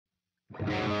Hello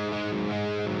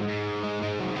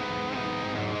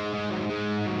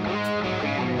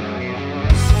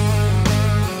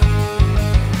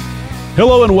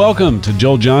and welcome to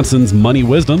Joel Johnson's Money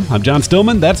Wisdom. I'm John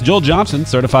Stillman. That's Joel Johnson,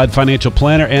 certified financial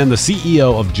planner and the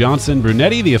CEO of Johnson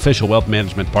Brunetti, the official wealth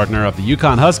management partner of the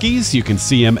Yukon Huskies. You can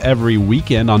see him every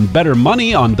weekend on Better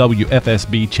Money on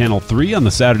WFSB Channel 3 on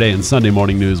the Saturday and Sunday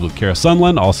morning news with Kara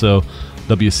Sunland. Also,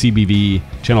 WCBV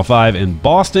Channel 5 in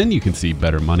Boston. You can see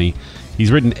Better Money. He's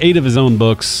written 8 of his own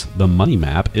books. The Money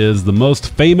Map is the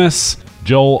most famous.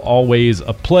 Joel, always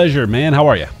a pleasure, man. How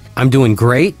are you? I'm doing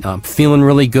great. I'm feeling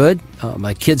really good.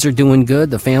 My kids are doing good.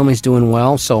 The family's doing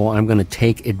well. So I'm going to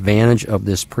take advantage of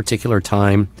this particular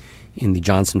time in the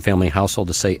Johnson family household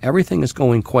to say everything is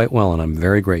going quite well, and I'm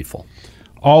very grateful.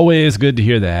 Always good to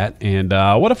hear that. And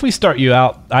what if we start you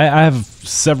out? I have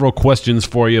several questions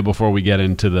for you before we get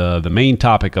into the main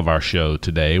topic of our show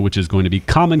today, which is going to be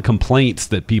common complaints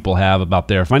that people have about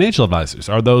their financial advisors.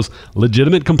 Are those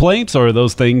legitimate complaints, or are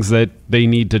those things that they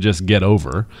need to just get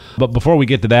over? But before we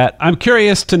get to that, I'm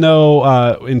curious to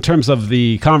know, in terms of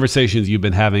the conversations you've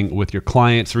been having with your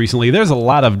clients recently, there's a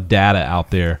lot of data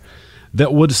out there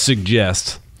that would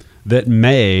suggest that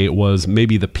May was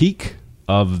maybe the peak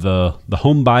of the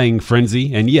home buying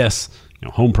frenzy. And yes,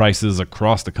 home prices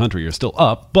across the country are still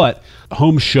up, but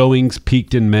home showings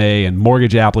peaked in May and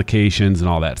mortgage applications and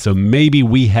all that. So maybe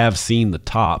we have seen the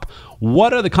top.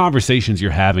 What are the conversations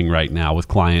you're having right now with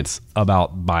clients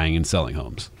about buying and selling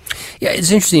homes? Yeah,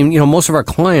 it's interesting. Most of our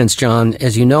clients, John,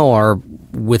 as you know, are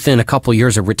within a couple of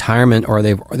years of retirement, or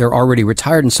they're already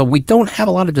retired. And so we don't have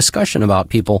a lot of discussion about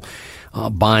people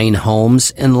buying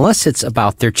homes unless it's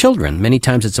about their children. Many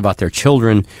times it's about their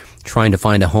children trying to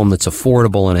find a home that's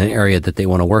affordable in an area that they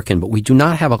want to work in. But we do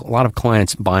not have a lot of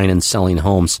clients buying and selling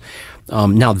homes.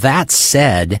 Now, that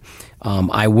said,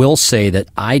 I will say that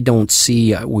I don't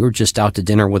see, we were just out to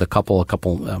dinner with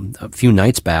a few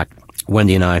nights back,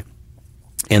 Wendy and I,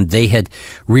 and they had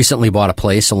recently bought a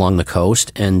place along the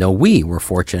coast, and we were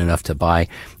fortunate enough to buy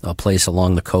a place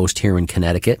along the coast here in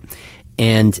Connecticut.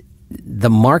 And the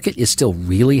market is still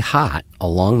really hot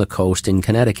along the coast in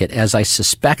Connecticut, as I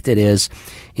suspect it is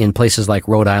in places like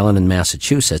Rhode Island and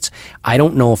Massachusetts. I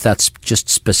don't know if that's just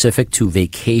specific to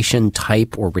vacation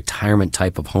type or retirement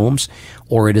type of homes,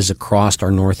 or it is across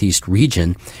our Northeast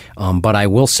region. But I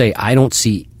will say I don't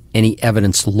see any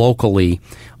evidence locally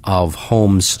of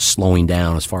homes slowing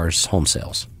down as far as home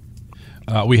sales.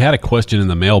 We had a question in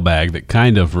the mailbag that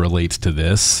kind of relates to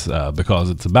this because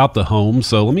it's about the home.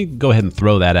 So let me go ahead and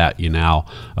throw that at you now.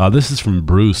 This is from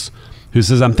Bruce, who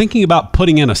says, I'm thinking about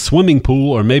putting in a swimming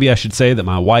pool, or maybe I should say that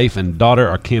my wife and daughter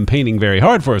are campaigning very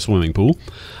hard for a swimming pool.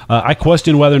 I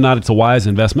question whether or not it's a wise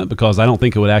investment because I don't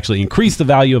think it would actually increase the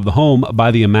value of the home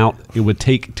by the amount it would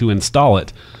take to install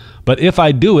it. But if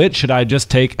I do it, should I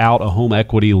just take out a home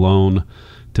equity loan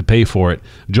to pay for it?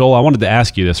 Joel, I wanted to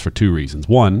ask you this for 2 reasons.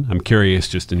 One, I'm curious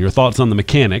just in your thoughts on the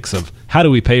mechanics of how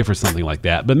do we pay for something like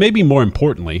that. But maybe more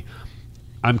importantly,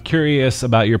 I'm curious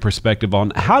about your perspective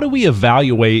on how do we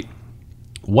evaluate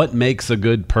what makes a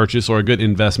good purchase or a good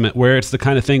investment, where it's the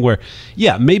kind of thing where,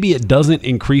 yeah, maybe it doesn't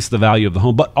increase the value of the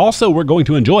home, but also we're going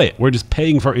to enjoy it. We're just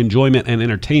paying for enjoyment and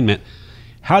entertainment.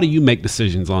 How do you make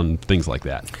decisions on things like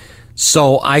that?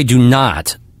 So I do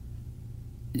not,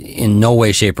 in no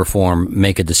way, shape, or form,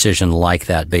 make a decision like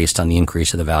that based on the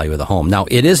increase of the value of the home. Now,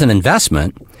 it is an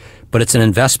investment, but it's an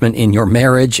investment in your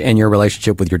marriage and your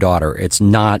relationship with your daughter. It's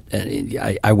not,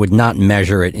 I would not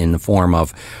measure it in the form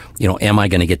of, am I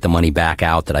going to get the money back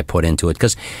out that I put into it?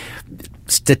 Because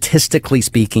statistically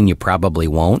speaking, you probably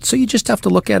won't. So you just have to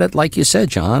look at it, like you said,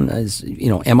 John, as,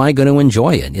 am I going to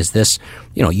enjoy it? Is this,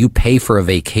 you pay for a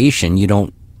vacation, you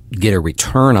don't get a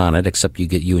return on it, except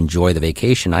you enjoy the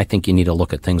vacation. I think you need to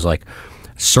look at things like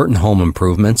certain home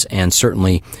improvements, and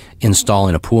certainly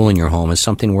installing a pool in your home is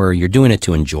something where you're doing it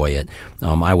to enjoy it.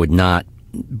 I would not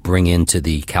bring into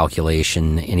the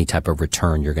calculation any type of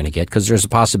return you're going to get, because there's a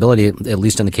possibility, at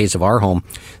least in the case of our home,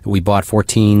 that we bought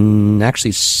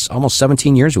almost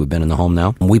 17 years we've been in the home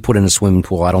now. When we put in a swimming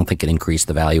pool, I don't think it increased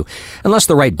the value, unless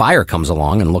the right buyer comes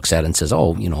along and looks at it and says,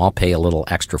 I'll pay a little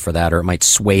extra for that, or it might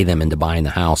sway them into buying the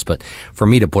house. But for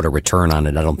me to put a return on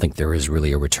it, I don't think there is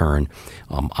really a return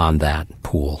on that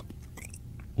pool.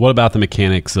 What about the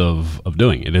mechanics of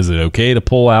doing it? Is it okay to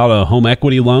pull out a home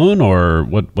equity loan, or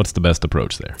what's the best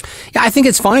approach there? Yeah, I think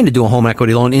it's fine to do a home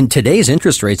equity loan. In today's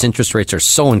interest rates are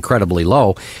so incredibly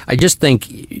low. I just think,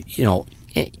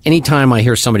 anytime I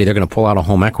hear somebody, they're going to pull out a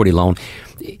home equity loan,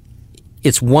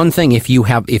 it's one thing if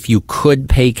you could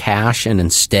pay cash and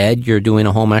instead you're doing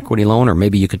a home equity loan, or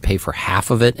maybe you could pay for half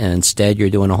of it and instead you're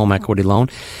doing a home equity loan.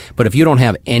 But if you don't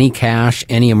have any cash,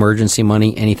 any emergency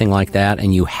money, anything like that,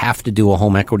 and you have to do a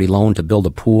home equity loan to build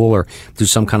a pool or do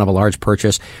some kind of a large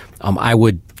purchase, I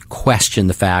would question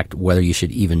the fact whether you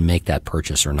should even make that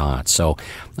purchase or not. So,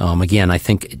 again, I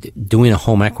think doing a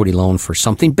home equity loan for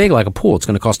something big like a pool, it's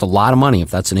going to cost a lot of money if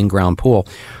that's an in-ground pool.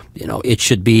 It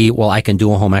should be, well, I can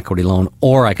do a home equity loan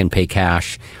or I can pay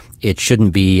cash. It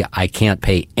shouldn't be, I can't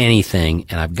pay anything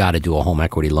and I've got to do a home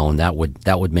equity loan. That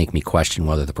would make me question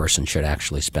whether the person should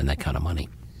actually spend that kind of money.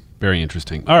 Very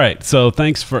interesting. All right. So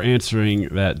thanks for answering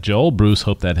that, Joel. Bruce,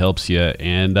 hope that helps you.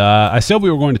 And I said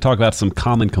we were going to talk about some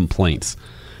common complaints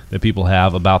that people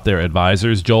have about their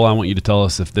advisors. Joel, I want you to tell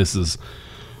us if this is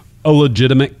a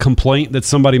legitimate complaint that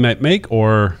somebody might make,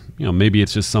 or maybe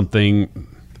it's just something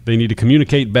they need to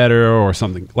communicate better or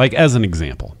something. Like, as an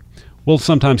example, we'll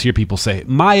sometimes hear people say,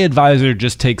 my advisor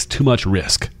just takes too much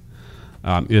risk.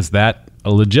 Is that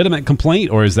a legitimate complaint,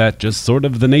 or is that just sort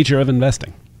of the nature of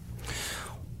investing?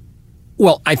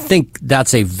 Well, I think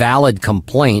that's a valid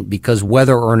complaint, because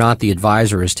whether or not the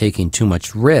advisor is taking too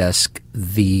much risk,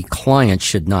 the client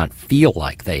should not feel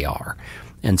like they are.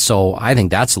 And so I think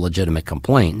that's a legitimate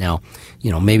complaint. Now,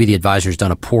 maybe the advisor's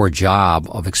done a poor job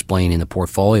of explaining the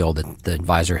portfolio that the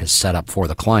advisor has set up for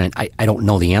the client. I don't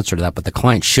know the answer to that, but the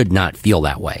client should not feel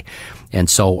that way. And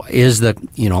so is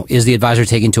the advisor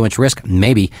taking too much risk?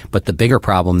 Maybe, but the bigger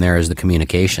problem there is the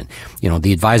communication.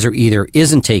 The advisor either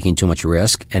isn't taking too much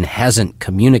risk and hasn't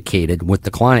communicated with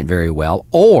the client very well,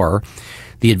 or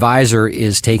the advisor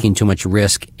is taking too much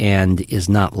risk and is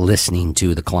not listening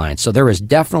to the client. So there is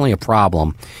definitely a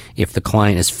problem if the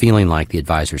client is feeling like the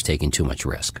advisor is taking too much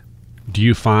risk. Do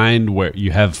you find where you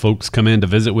have folks come in to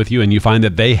visit with you and you find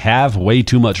that they have way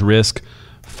too much risk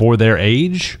for their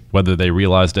age, whether they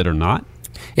realized it or not?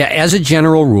 Yeah, as a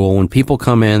general rule, when people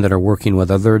come in that are working with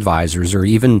other advisors, or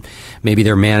even maybe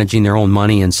they're managing their own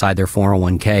money inside their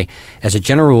 401k, as a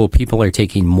general rule, people are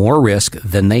taking more risk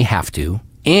than they have to,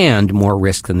 and more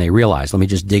risk than they realize. Let me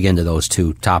just dig into those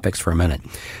two topics for a minute.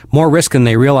 More risk than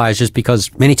they realize, just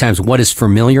because many times what is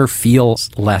familiar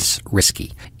feels less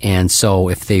risky. And so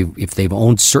if they've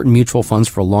owned certain mutual funds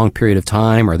for a long period of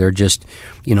time, or they're just,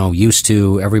 used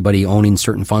to everybody owning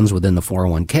certain funds within the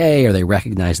 401k, or they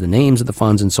recognize the names of the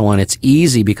funds and so on, it's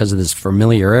easy because of this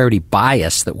familiarity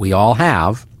bias that we all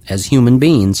have as human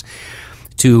beings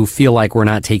to feel like we're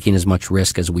not taking as much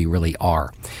risk as we really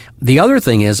are. The other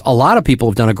thing is, a lot of people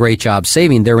have done a great job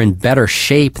saving. They're in better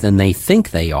shape than they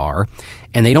think they are,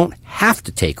 and they don't have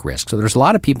to take risk. So there's a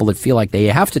lot of people that feel like they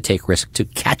have to take risk to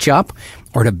catch up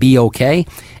or to be okay,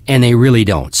 and they really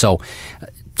don't. So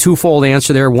twofold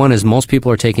answer there. One is most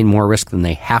people are taking more risk than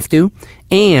they have to,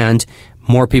 and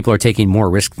more people are taking more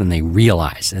risk than they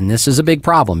realize. And this is a big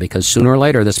problem, because sooner or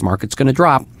later this market's going to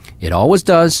drop. It always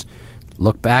does.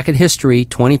 Look back at history,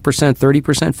 20%, 30%,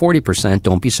 40%.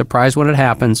 Don't be surprised when it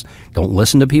happens. Don't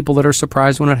listen to people that are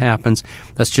surprised when it happens.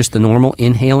 That's just the normal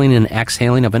inhaling and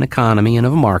exhaling of an economy and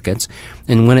of markets.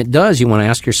 And when it does, you want to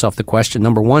ask yourself the question,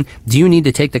 number one, do you need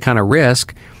to take the kind of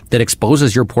risk that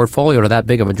exposes your portfolio to that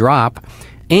big of a drop?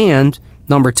 And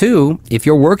number two, if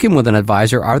you're working with an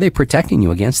advisor, are they protecting you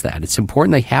against that? It's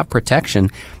important they have protection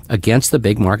against the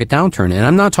big market downturn. And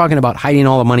I'm not talking about hiding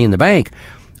all the money in the bank.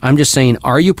 I'm just saying,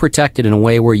 are you protected in a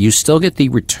way where you still get the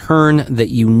return that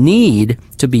you need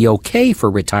to be okay for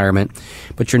retirement,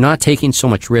 but you're not taking so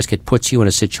much risk it puts you in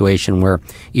a situation where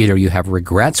either you have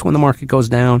regrets when the market goes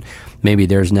down, maybe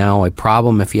there's now a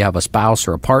problem if you have a spouse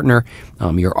or a partner,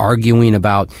 you're arguing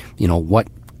about, what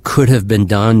could have been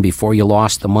done before you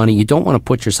lost the money. You don't want to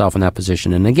put yourself in that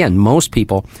position. And again, most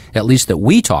people, at least that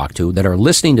we talk to, that are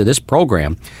listening to this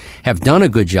program, have done a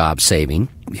good job saving.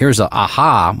 Here's a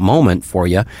aha moment for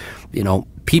you.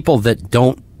 People that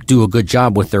don't do a good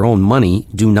job with their own money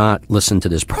do not listen to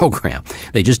this program.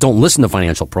 They just don't listen to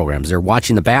financial programs. They're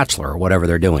watching The Bachelor or whatever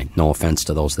they're doing. No offense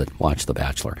to those that watch The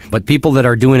Bachelor. But people that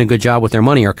are doing a good job with their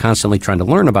money are constantly trying to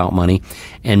learn about money.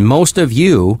 And most of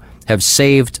you have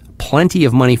saved plenty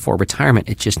of money for retirement.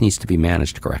 It just needs to be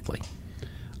managed correctly.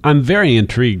 I'm very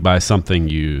intrigued by something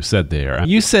you said there.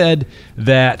 You said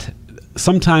that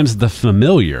sometimes the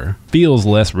familiar feels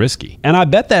less risky. And I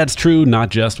bet that's true not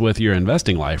just with your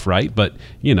investing life, right? But,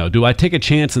 do I take a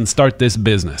chance and start this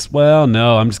business? Well,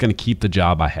 no, I'm just going to keep the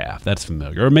job I have. That's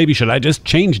familiar. Or maybe should I just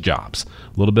change jobs?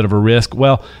 A little bit of a risk.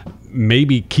 Well,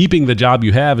 maybe keeping the job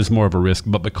you have is more of a risk,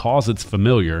 but because it's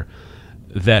familiar,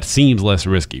 that seems less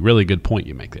risky. Really good point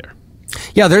you make there.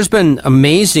 Yeah, there's been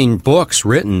amazing books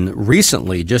written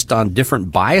recently just on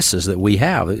different biases that we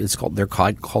have. They're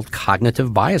called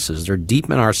cognitive biases. They're deep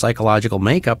in our psychological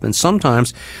makeup, and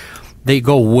sometimes they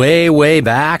go way, way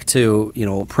back to,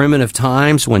 primitive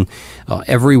times when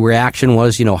every reaction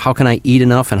was, how can I eat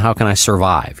enough and how can I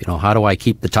survive? How do I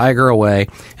keep the tiger away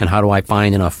and how do I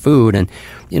find enough food? And,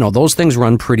 those things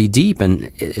run pretty deep. And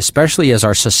especially as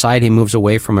our society moves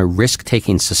away from a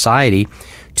risk-taking society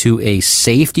to a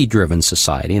safety-driven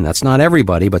society, and that's not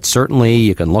everybody, but certainly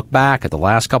you can look back at the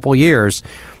last couple of years,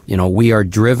 we are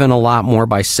driven a lot more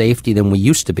by safety than we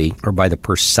used to be, or by the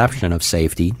perception of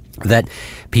safety, that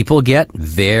people get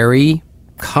very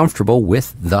comfortable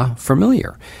with the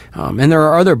familiar. And there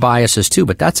are other biases too,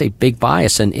 but that's a big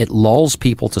bias, and it lulls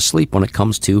people to sleep when it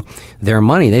comes to their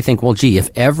money. They think, well, gee, if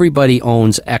everybody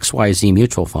owns XYZ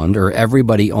mutual fund or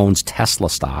everybody owns Tesla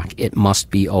stock, it must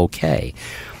be okay.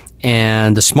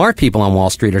 And the smart people on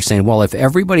Wall Street are saying, well, if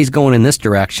everybody's going in this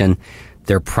direction,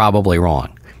 they're probably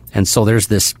wrong. And so there's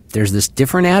this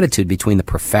different attitude between the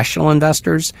professional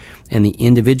investors and the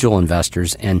individual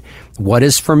investors. And what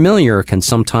is familiar can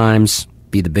sometimes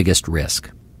be the biggest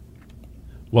risk.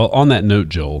 Well, on that note,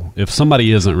 Joel, if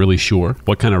somebody isn't really sure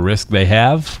what kind of risk they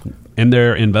have in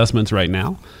their investments right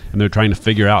now, and they're trying to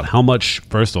figure out how much,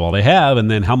 first of all, they have,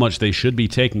 and then how much they should be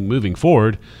taking moving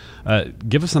forward,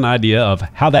 give us an idea of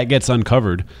how that gets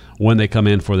uncovered when they come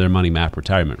in for their Money Map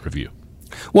retirement review.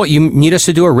 Well, you need us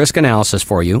to do a risk analysis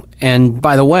for you. And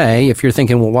by the way, if you're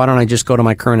thinking, well, why don't I just go to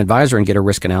my current advisor and get a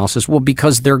risk analysis? Well,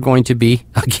 because they're going to be,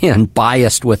 again,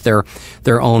 biased with their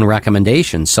own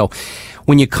recommendations. So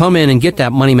when you come in and get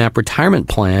that Money Map retirement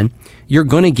plan, you're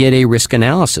going to get a risk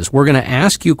analysis. We're going to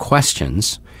ask you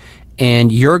questions,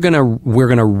 and we're going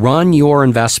to run your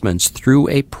investments through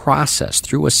a process,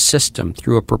 through a system,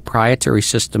 through a proprietary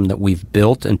system that we've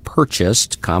built and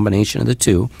purchased, combination of the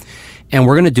two. And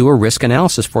we're going to do a risk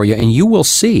analysis for you, and you will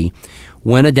see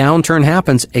when a downturn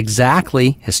happens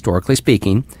exactly, historically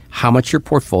speaking, how much your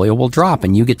portfolio will drop,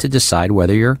 and you get to decide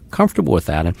whether you're comfortable with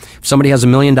that. And if somebody has $1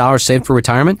 million saved for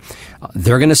retirement,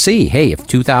 they're going to see, hey, if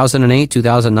 2008,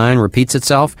 2009 repeats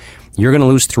itself, you're going to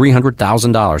lose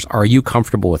 $300,000. Are you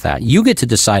comfortable with that? You get to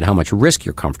decide how much risk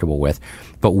you're comfortable with,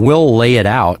 but we'll lay it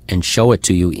out and show it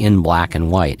to you in black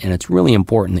and white, and it's really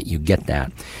important that you get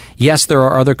that. Yes, there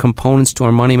are other components to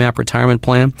our Money Map retirement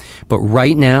plan, but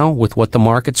right now, with what the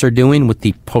markets are doing, with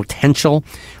the potential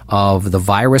of the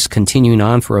virus continuing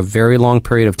on for a very long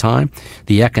period of time,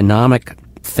 the economic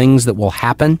things that will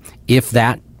happen if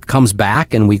that comes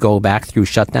back and we go back through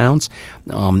shutdowns,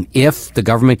 if the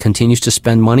government continues to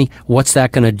spend money, what's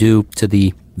that going to do to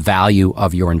the value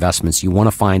of your investments? You want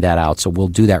to find that out, so we'll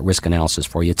do that risk analysis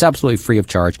for you. It's absolutely free of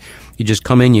charge. You just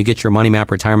come in, you get your Money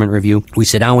Map retirement review. We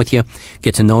sit down with you,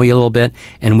 get to know you a little bit,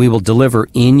 and we will deliver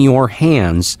in your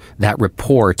hands that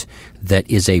report that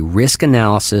is a risk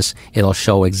analysis. It'll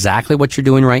show exactly what you're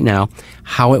doing right now,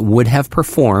 how it would have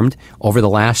performed over the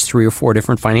last 3 or 4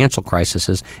 different financial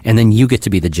crises, and then you get to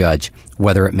be the judge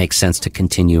whether it makes sense to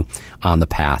continue on the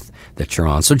path that you're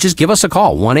on. So just give us a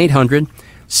call,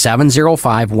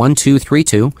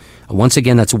 1-800-705-1232. Once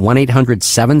again, that's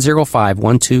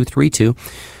 1-800-705-1232.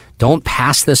 Don't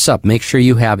pass this up. Make sure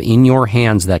you have in your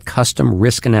hands that custom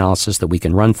risk analysis that we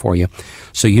can run for you,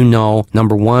 so you know,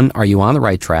 number one, are you on the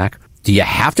right track? Do you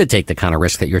have to take the kind of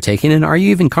risk that you're taking? And are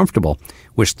you even comfortable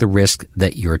with the risk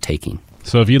that you're taking?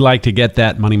 So if you'd like to get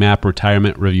that Money Map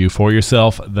retirement review for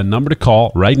yourself, the number to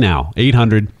call right now,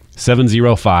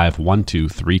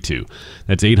 800-705-1232.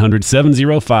 That's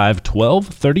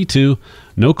 800-705-1232.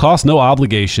 No cost, no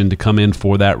obligation to come in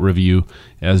for that review.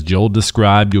 As Joel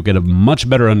described, you'll get a much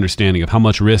better understanding of how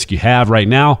much risk you have right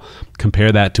now.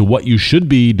 Compare that to what you should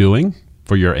be doing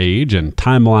for your age and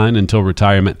timeline until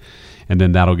retirement. And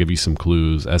then that'll give you some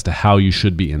clues as to how you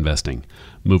should be investing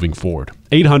moving forward.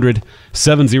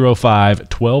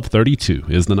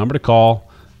 800-705-1232 is the number to call.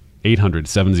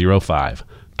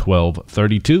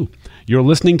 800-705-1232. You're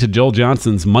listening to Joel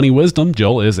Johnson's Money Wisdom.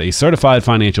 Joel is a certified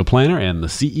financial planner and the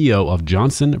CEO of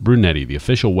Johnson Brunetti, the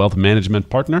official wealth management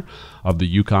partner of the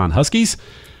Yukon Huskies.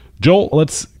 Joel,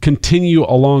 let's continue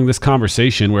along this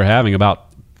conversation we're having about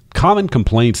common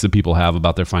complaints that people have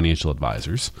about their financial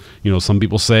advisors. You know, some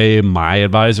people say, my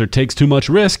advisor takes too much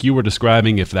risk. You were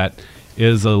describing if that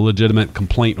is a legitimate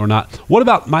complaint or not. What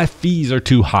about my fees are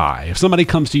too high? If somebody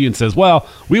comes to you and says, well,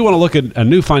 we want to look at a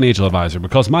new financial advisor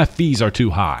because my fees are too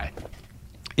high.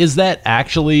 Is that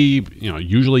actually,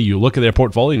 usually you look at their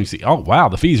portfolio and you see, oh, wow,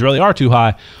 the fees really are too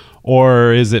high?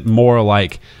 Or is it more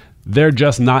like they're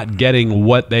just not getting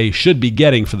what they should be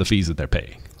getting for the fees that they're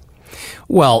paying?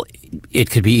 Well, it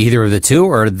could be either of the two,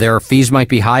 or their fees might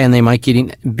be high and they might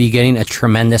be getting a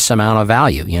tremendous amount of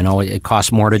value. You know, it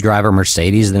costs more to drive a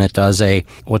Mercedes than it does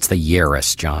what's the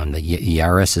Yaris, John? The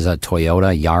Yaris, is that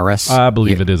Toyota Yaris? I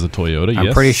believe it is a Toyota, yes.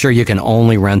 I'm pretty sure you can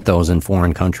only rent those in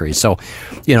foreign countries. So,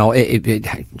 you know,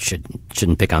 it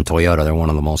shouldn't pick on Toyota. They're one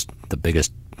of the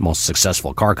biggest, most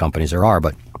successful car companies there are.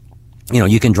 But, you know,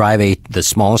 you can drive the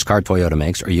smallest car Toyota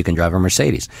makes, or you can drive a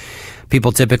Mercedes.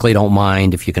 People typically don't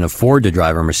mind, if you can afford to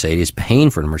drive a Mercedes, paying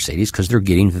for the Mercedes because they're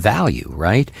getting value,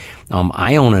 right?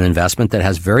 I own an investment that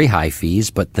has very high fees,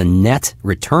 but the net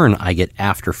return I get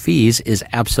after fees is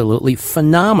absolutely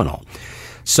phenomenal.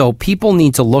 So people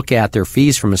need to look at their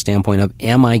fees from a standpoint of,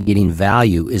 am I getting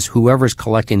value? Is whoever's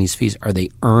collecting these fees, are they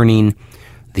earning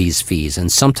these fees?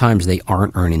 And sometimes they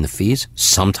aren't earning the fees.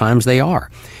 Sometimes they are.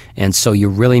 And so you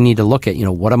really need to look at, you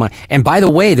know, what am I? And by the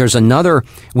way,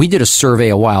 we did a survey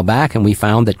a while back and we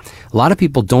found that a lot of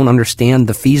people don't understand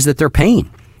the fees that they're paying.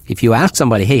 If you ask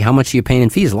somebody, hey, how much are you paying in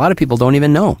fees? A lot of people don't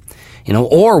even know, you know,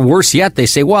 or worse yet, they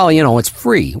say, well, you know, it's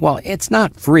free. Well, it's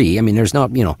not free. I mean, there's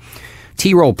not, you know,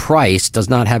 T. Rowe Price does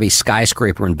not have a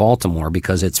skyscraper in Baltimore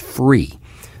because it's free.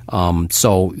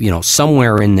 So, you know,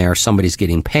 somewhere in there, somebody's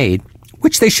getting paid,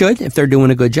 which they should if they're doing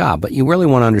a good job. But you really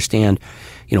want to understand,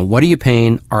 you know, what are you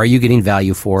paying? Are you getting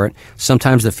value for it?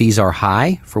 Sometimes the fees are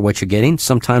high for what you're getting.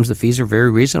 Sometimes the fees are very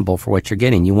reasonable for what you're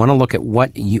getting. You want to look at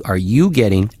what are you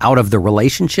getting out of the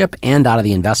relationship and out of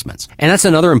the investments. And that's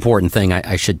another important thing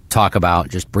I should talk about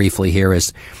just briefly here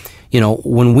is, you know,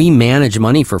 when we manage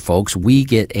money for folks, we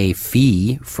get a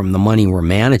fee from the money we're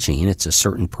managing. It's a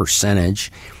certain percentage.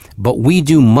 But we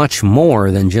do much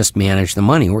more than just manage the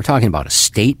money. We're talking about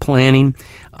estate planning,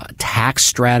 tax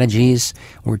strategies.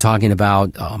 We're talking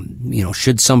about, you know,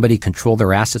 should somebody control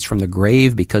their assets from the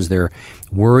grave because they're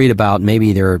worried about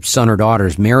maybe their son or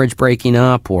daughter's marriage breaking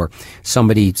up, or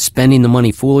somebody spending the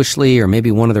money foolishly, or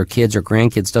maybe one of their kids or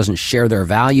grandkids doesn't share their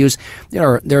values.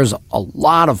 There's a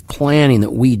lot of planning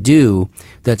that we do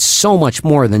that's so much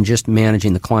more than just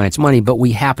managing the client's money, but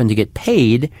we happen to get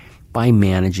paid by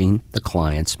managing the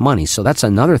client's money. So that's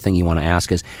another thing you want to ask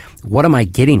is, what am I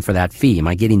getting for that fee? Am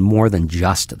I getting more than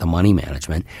just the money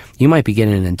management? You might be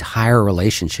getting an entire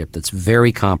relationship that's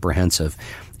very comprehensive,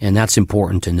 and that's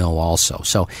important to know also.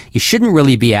 So you shouldn't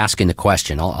really be asking the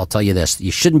question. I'll tell you this.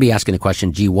 You shouldn't be asking the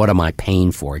question, gee, what am I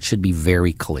paying for? It should be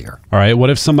very clear. All right. What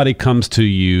if somebody comes to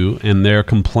you and their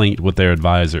complaint with their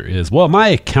advisor is, well, my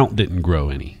account didn't grow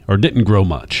any or didn't grow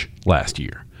much last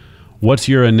year? What's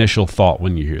your initial thought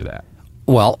when you hear that?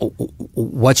 Well,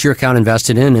 what's your account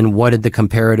invested in, and what did the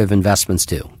comparative investments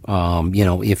do? You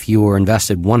know, if you were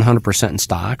invested 100% in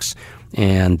stocks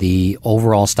and the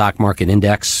overall stock market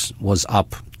index was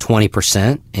up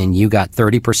 20% and you got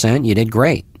 30%, you did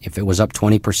great. If it was up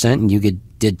 20% and you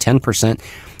did 10%,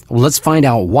 well, let's find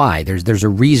out why. There's a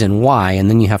reason why, and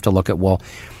then you have to look at, well,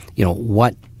 you know,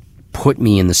 what put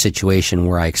me in the situation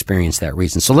where I experienced that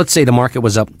reason. So let's say the market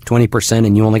was up 20%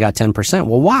 and you only got 10%.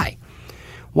 Well, why?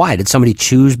 Why? Did somebody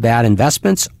choose bad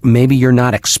investments? Maybe you're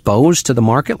not exposed to the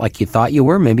market like you thought you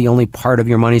were. Maybe only part of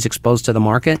your money's exposed to the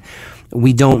market.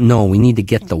 We don't know. We need to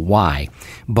get the why.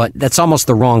 But that's almost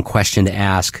the wrong question to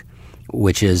ask,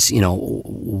 which is, you know,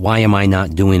 why am I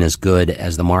not doing as good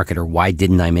as the market, or why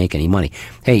didn't I make any money?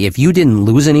 Hey, if you didn't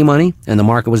lose any money and the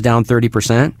market was down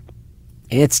 30%,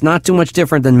 it's not too much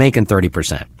different than making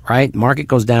 30%, right? Market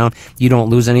goes down, you don't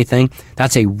lose anything.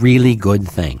 That's a really good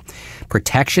thing.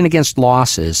 Protection against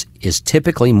losses is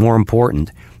typically more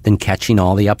important than catching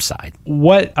all the upside.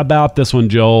 What about this one,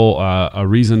 Joel? A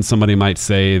reason somebody might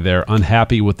say they're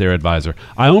unhappy with their advisor.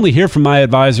 I only hear from my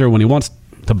advisor when he wants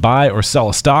to buy or sell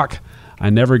a stock. I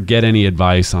never get any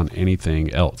advice on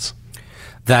anything else.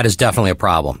 That is definitely a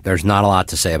problem. There's not a lot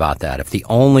to say about that. If the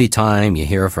only time you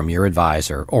hear from your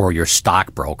advisor or your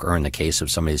stockbroker, in the case of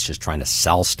somebody that's just trying to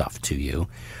sell stuff to you,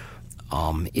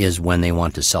 is when they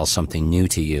want to sell something new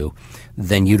to you,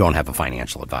 then you don't have a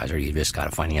financial advisor. You just got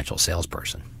a financial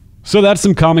salesperson. So that's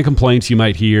some common complaints you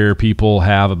might hear people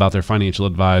have about their financial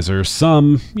advisor.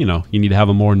 Some, you know, you need to have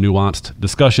a more nuanced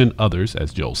discussion. Others,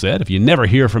 as Joel said, if you never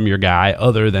hear from your guy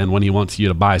other than when he wants you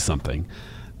to buy something,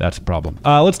 that's a problem.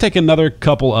 Let's take another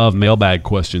couple of mailbag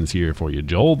questions here for you,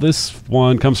 Joel. This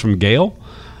one comes from Gail.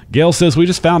 Gail says, we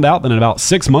just found out that in about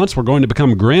 6 months, we're going to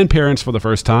become grandparents for the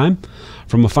first time.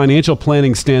 From a financial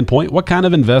planning standpoint, what kind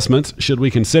of investments should we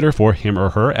consider for him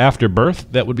or her after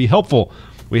birth that would be helpful?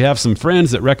 We have some friends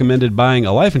that recommended buying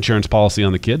a life insurance policy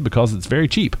on the kid because it's very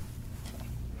cheap.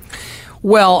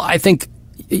 Well, I think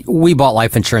We bought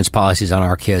life insurance policies on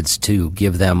our kids to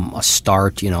give them a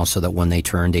start, so that when they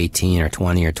turned 18 or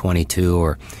 20 or 22,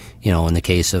 or, in the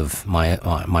case of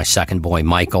my second boy,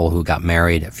 Michael, who got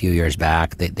married a few years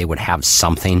back, they would have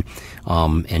something.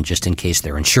 And just in case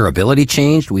their insurability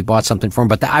changed, we bought something for them.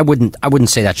 But I wouldn't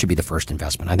say that should be the first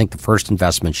investment. I think the first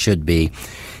investment should be,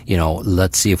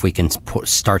 let's see if we can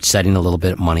start setting a little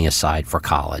bit of money aside for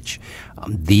college.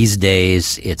 These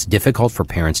days, it's difficult for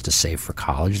parents to save for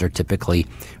college.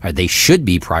 They should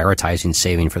be prioritizing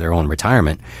saving for their own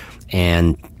retirement.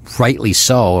 And rightly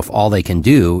so, if all they can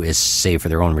do is save for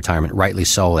their own retirement, rightly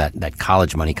so, that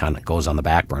college money kind of goes on the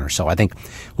back burner. So I think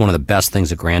one of the best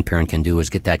things a grandparent can do is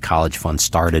get that college fund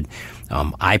started.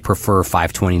 I prefer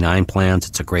 529 plans.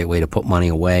 It's a great way to put money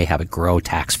away, have it grow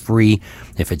tax-free.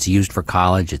 If it's used for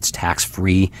college, it's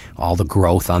tax-free, all the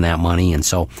growth on that money. And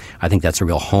so I think that's a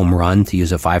real home run to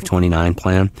use a 529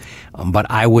 plan. But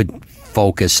I would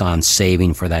focus on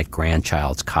saving for that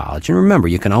grandchild's college. And remember,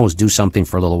 you can always do something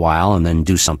for a little while and then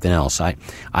do something else.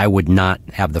 I would not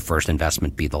have the first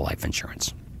investment be the life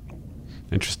insurance.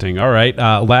 Interesting. All right.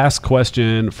 Last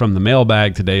question from the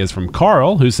mailbag today is from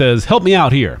Carl, who says, help me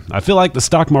out here. I feel like the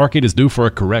stock market is due for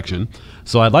a correction,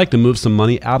 so I'd like to move some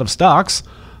money out of stocks,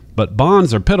 but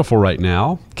bonds are pitiful right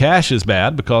now. Cash is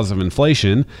bad because of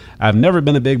inflation. I've never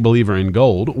been a big believer in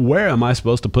gold. Where am I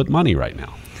supposed to put money right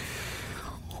now?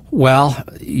 Well,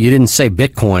 you didn't say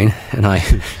Bitcoin, and I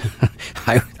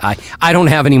don't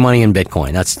have any money in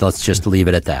Bitcoin. Let's just leave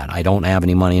it at that. I don't have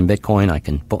any money in Bitcoin. I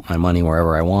can put my money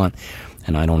wherever I want,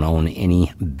 and I don't own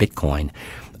any Bitcoin.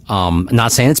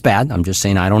 Not saying it's bad. I'm just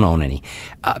saying I don't own any.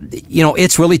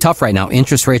 It's really tough right now.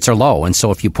 Interest rates are low, and so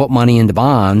if you put money into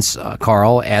bonds,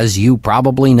 Carl, as you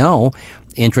probably know,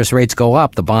 interest rates go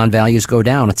up, the bond values go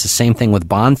down. It's the same thing with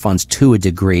bond funds to a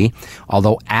degree,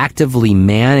 although actively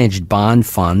managed bond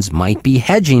funds might be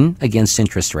hedging against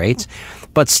interest rates.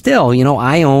 But still,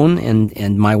 I own,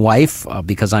 and my wife,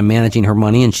 because I'm managing her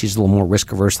money and she's a little more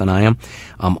risk averse than I am,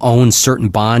 owns certain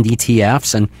bond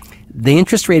ETFs, and the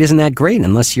interest rate isn't that great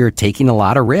unless you're taking a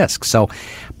lot of risk. So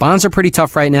bonds are pretty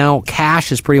tough right now.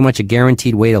 Cash is pretty much a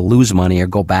guaranteed way to lose money or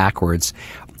go backwards.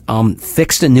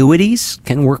 Fixed annuities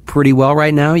can work pretty well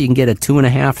right now. You can get a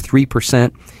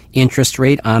 2.5–3% interest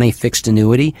rate on a fixed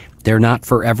annuity. They're not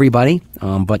for everybody,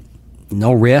 but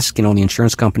no risk. The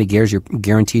insurance company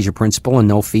guarantees your principal and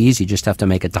no fees. You just have to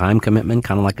make a time commitment,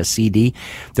 kind of like a CD.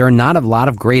 There are not a lot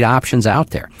of great options out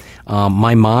there.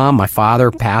 My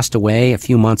father passed away a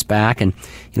few months back, and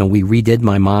we redid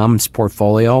my mom's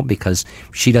portfolio because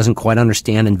she doesn't quite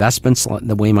understand investments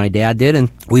the way my dad did, and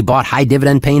we bought high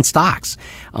dividend paying stocks,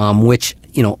 which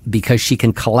because she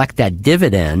can collect that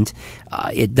dividend,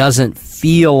 it doesn't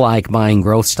feel like buying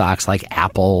growth stocks like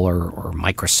Apple or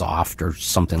Microsoft or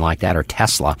something like that, or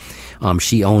Tesla.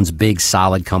 She owns big,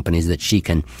 solid companies that she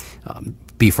can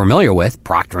be familiar with,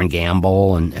 Procter &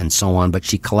 Gamble and so on, but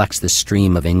she collects this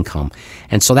stream of income.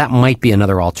 And so that might be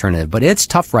another alternative. But it's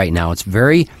tough right now. It's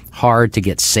very hard to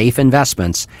get safe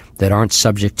investments that aren't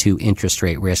subject to interest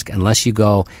rate risk unless you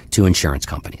go to insurance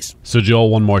companies. So Joel,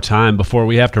 one more time before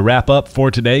we have to wrap up for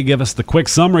today, give us the quick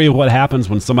summary of what happens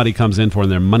when somebody comes in for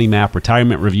their Money Map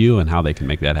retirement review and how they can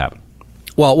make that happen.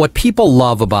 Well, what people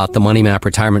love about the Money Map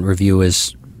retirement review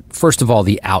is, first of all,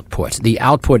 the output. The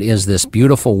output is this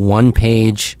beautiful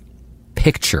one-page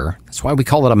picture. That's why we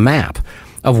call it a map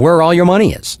of where all your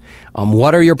money is.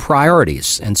 What are your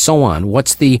priorities and so on?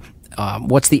 What's the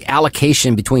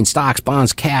allocation between stocks,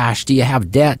 bonds, cash? Do you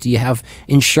have debt? Do you have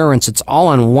insurance? It's all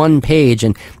on one page,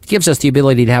 and it gives us the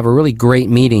ability to have a really great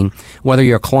meeting, whether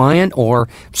you're a client or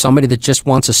somebody that just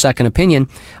wants a second opinion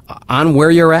on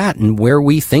where you're at and where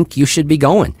we think you should be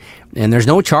going. And there's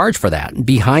no charge for that.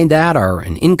 Behind that are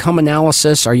an income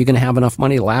analysis. Are you going to have enough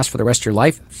money to last for the rest of your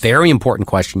life? Very important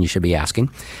question you should be asking.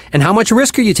 And how much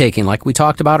risk are you taking, like we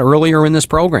talked about earlier in this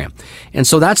program? And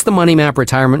so that's the Money Map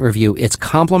Retirement Review. It's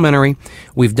complimentary.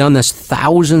 We've done this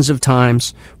thousands of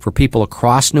times for people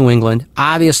across New England.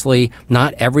 Obviously,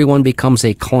 not everyone becomes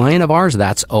a client of ours.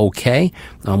 That's okay.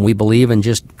 We believe in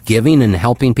just giving and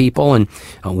helping people, and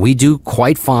we do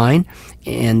quite fine.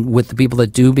 And with the people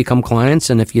that do become clients,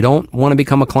 and if you don't want to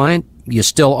become a client, you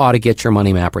still ought to get your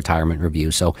Money Map Retirement Review.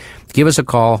 So give us a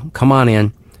call. Come on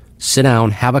in, sit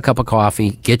down, have a cup of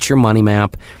coffee, get your Money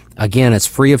Map. Again, it's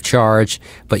free of charge,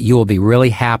 but you will be really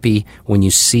happy when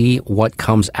you see what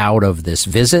comes out of this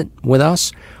visit with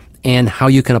us and how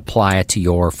you can apply it to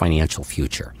your financial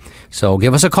future. So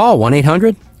give us a call,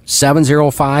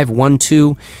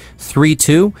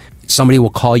 1-800-705-1232. Somebody will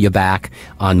call you back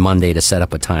on Monday to set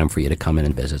up a time for you to come in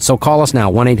and visit. So call us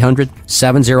now,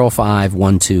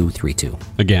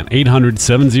 1-800-705-1232. Again,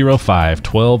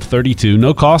 800-705-1232.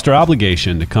 No cost or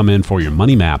obligation to come in for your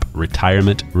Money Map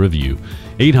retirement review.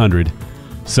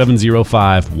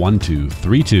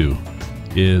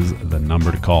 800-705-1232 is the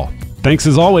number to call. Thanks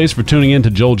as always for tuning in to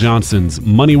Joel Johnson's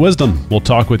Money Wisdom. We'll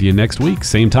talk with you next week.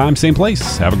 Same time, same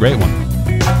place. Have a great one.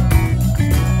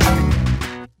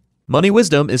 Money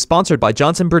Wisdom is sponsored by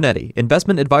Johnson Brunetti,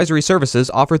 investment advisory services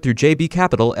offered through JB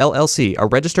Capital, LLC, a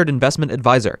registered investment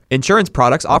advisor. Insurance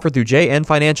products offered through JN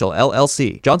Financial,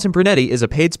 LLC. Johnson Brunetti is a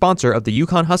paid sponsor of the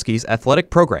Yukon Huskies athletic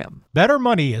program. Better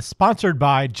Money is sponsored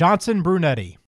by Johnson Brunetti.